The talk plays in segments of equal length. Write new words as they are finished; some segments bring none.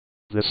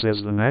This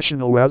is the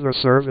National Weather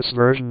Service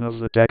version of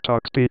the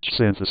DECTalk speech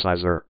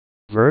synthesizer,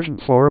 version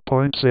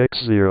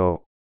 4.60,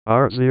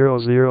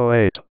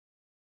 R008.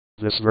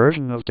 This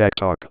version of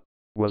DECTalk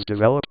was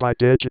developed by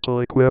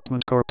Digital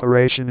Equipment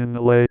Corporation in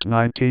the late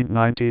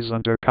 1990s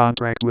under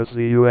contract with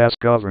the U.S.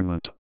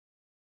 government.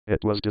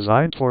 It was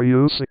designed for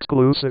use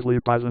exclusively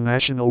by the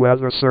National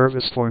Weather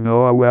Service for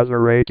NOAA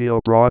weather radio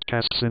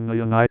broadcasts in the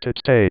United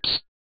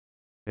States.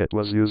 It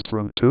was used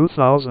from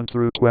 2000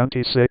 through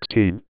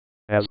 2016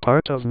 as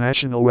part of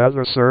National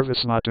Weather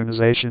Service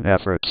modernization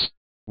efforts,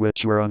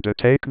 which were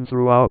undertaken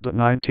throughout the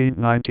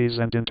 1990s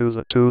and into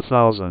the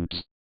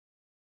 2000s.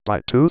 By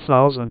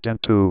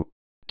 2002,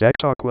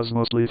 DECTalk was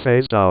mostly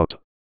phased out,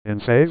 in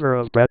favor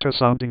of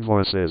better-sounding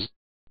voices,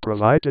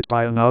 provided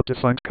by a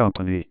now-defunct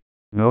company,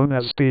 known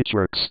as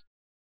SpeechWorks.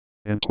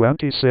 In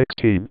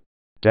 2016,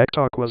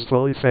 DECTalk was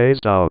fully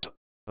phased out,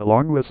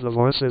 along with the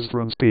voices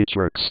from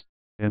SpeechWorks,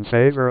 in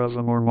favor of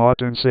a more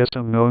modern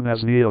system known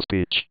as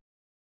NeoSpeech.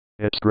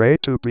 It's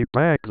great to be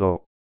back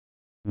though.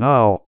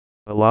 Now,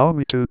 allow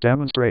me to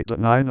demonstrate the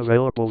 9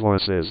 available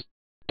voices,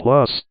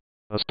 plus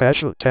a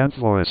special 10th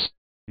voice,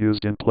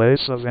 used in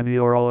place of any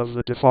or all of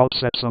the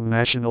defaults at some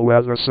National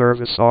Weather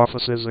Service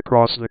offices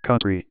across the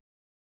country.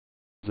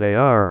 They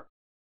are: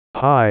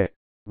 Hi,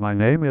 my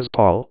name is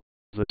Paul,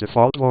 the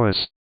default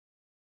voice.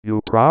 You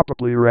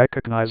probably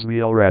recognize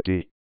me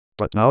already,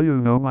 but now you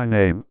know my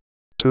name,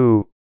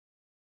 too.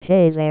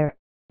 Hey there,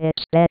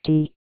 it's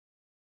Betty.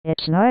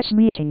 It's nice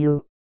meeting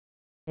you.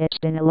 It's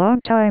been a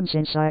long time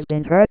since I've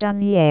been heard on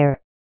the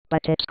air, but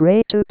it's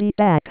great to be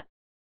back.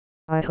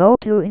 I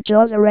hope you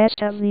enjoy the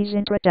rest of these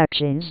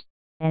introductions,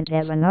 and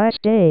have a nice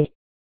day.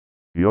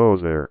 Yo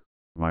there,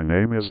 my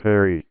name is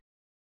Harry.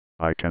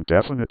 I can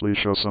definitely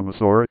show some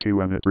authority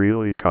when it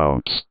really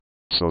counts,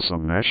 so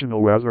some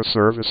National Weather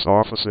Service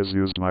offices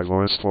used my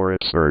voice for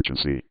its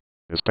urgency,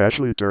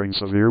 especially during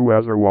severe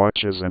weather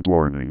watches and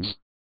warnings,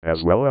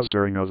 as well as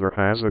during other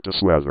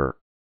hazardous weather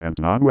and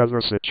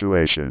non-weather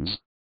situations,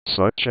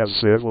 such as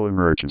civil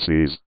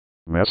emergencies,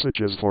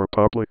 messages for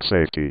public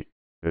safety,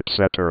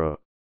 etc.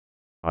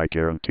 I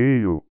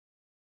guarantee you,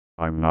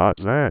 I'm not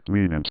that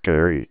mean and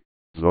scary,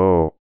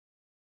 though.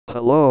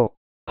 Hello,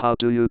 how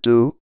do you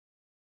do?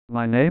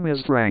 My name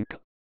is Frank,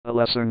 a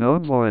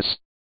lesser-known voice,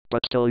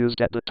 but still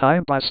used at the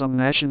time by some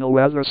National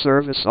Weather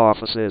Service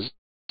offices,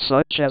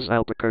 such as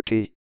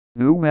Albuquerque,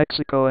 New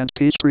Mexico and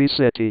Peachtree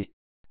City,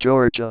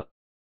 Georgia.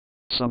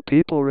 Some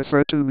people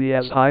refer to me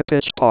as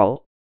High-Pitched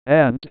Paul,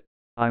 and,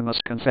 I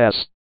must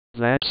confess,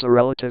 that's a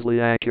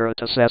relatively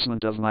accurate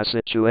assessment of my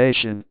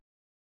situation.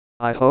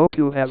 I hope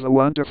you have a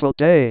wonderful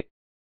day.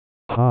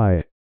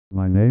 Hi,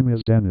 my name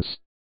is Dennis.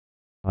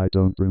 I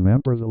don't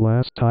remember the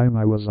last time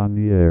I was on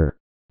the air,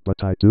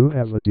 but I do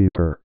have a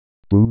deeper,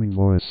 booming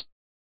voice.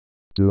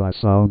 Do I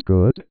sound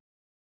good?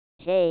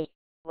 Hey,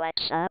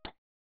 what's up?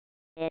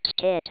 It's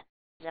Kid,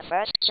 the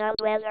first child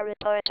weather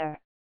reporter.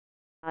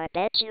 I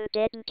bet you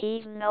didn't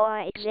even know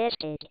I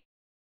existed.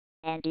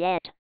 And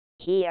yet,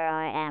 here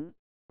I am,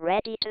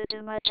 ready to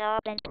do my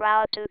job and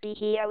proud to be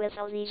here with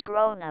all these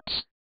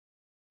grown-ups.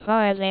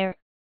 Hi there,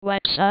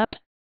 what's up?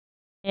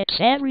 It's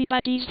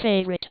everybody's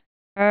favorite,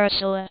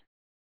 Ursula.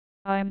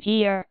 I'm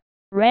here,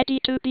 ready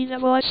to be the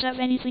voice of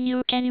anything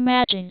you can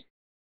imagine.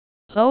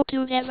 Hope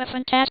you have a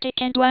fantastic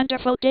and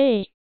wonderful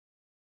day.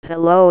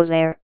 Hello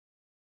there.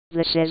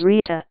 This is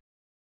Rita.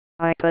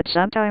 I could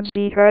sometimes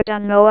be heard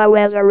on NOAA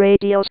weather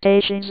radio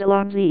stations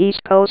along the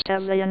east coast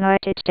of the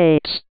United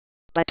States,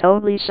 but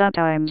only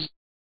sometimes.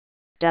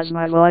 Does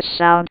my voice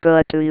sound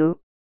good to you?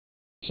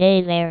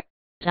 Hey there,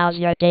 how's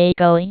your day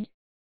going?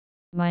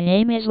 My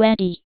name is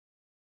Wendy.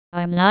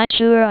 I'm not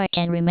sure I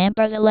can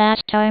remember the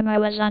last time I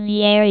was on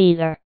the air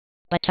either,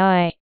 but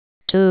I,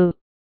 too,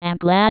 am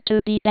glad to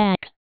be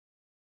back.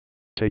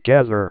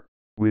 Together,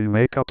 we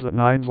make up the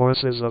 9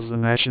 voices of the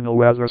National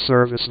Weather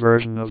Service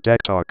version of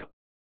DECTalk.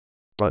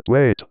 But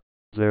wait,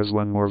 there's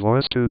one more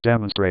voice to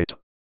demonstrate.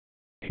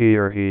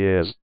 Here he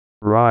is,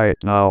 right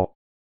now.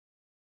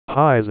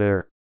 Hi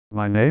there,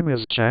 my name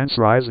is Chance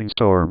Rising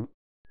Storm,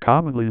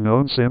 commonly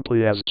known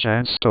simply as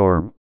Chance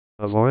Storm,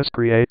 a voice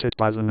created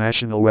by the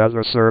National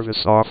Weather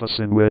Service office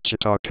in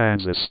Wichita,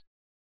 Kansas.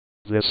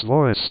 This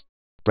voice,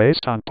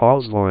 based on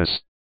Paul's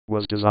voice,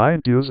 was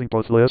designed using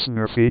both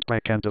listener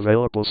feedback and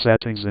available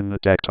settings in the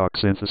DECTalk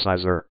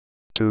synthesizer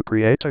to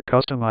create a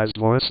customized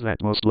voice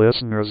that most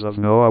listeners of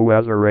NOAA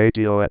weather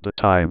radio at the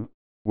time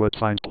would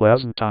find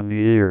pleasant on the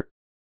ear.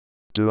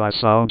 Do I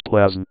sound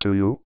pleasant to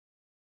you?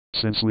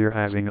 Since we're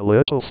having a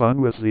little fun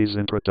with these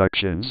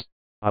introductions,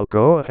 I'll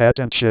go ahead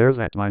and share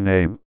that my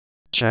name,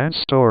 Chance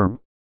Storm,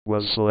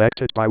 was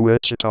selected by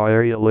Wichita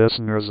area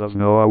listeners of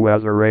NOAA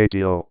weather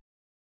radio.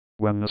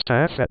 When the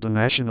staff at the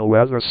National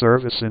Weather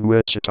Service in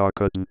Wichita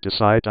couldn't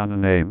decide on a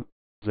name,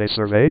 they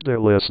surveyed their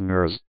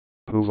listeners,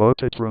 who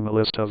voted from a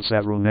list of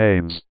several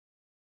names.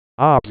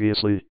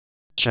 Obviously,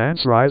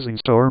 Chance Rising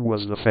Storm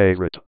was the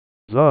favorite,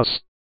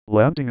 thus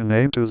lending a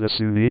name to this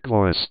unique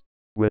voice,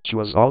 which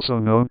was also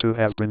known to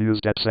have been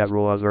used at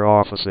several other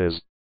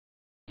offices.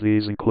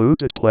 These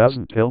included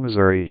Pleasant Hill,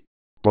 Missouri,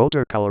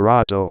 Boulder,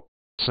 Colorado,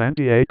 San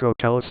Diego,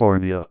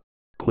 California,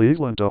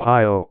 Cleveland,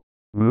 Ohio,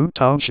 Moon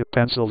Township,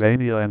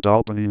 Pennsylvania, and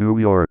Albany, New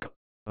York,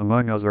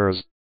 among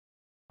others.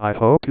 I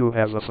hope you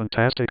have a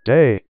fantastic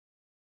day.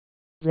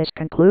 This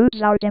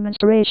concludes our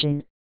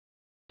demonstration.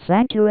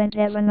 Thank you and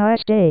have a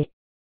nice day.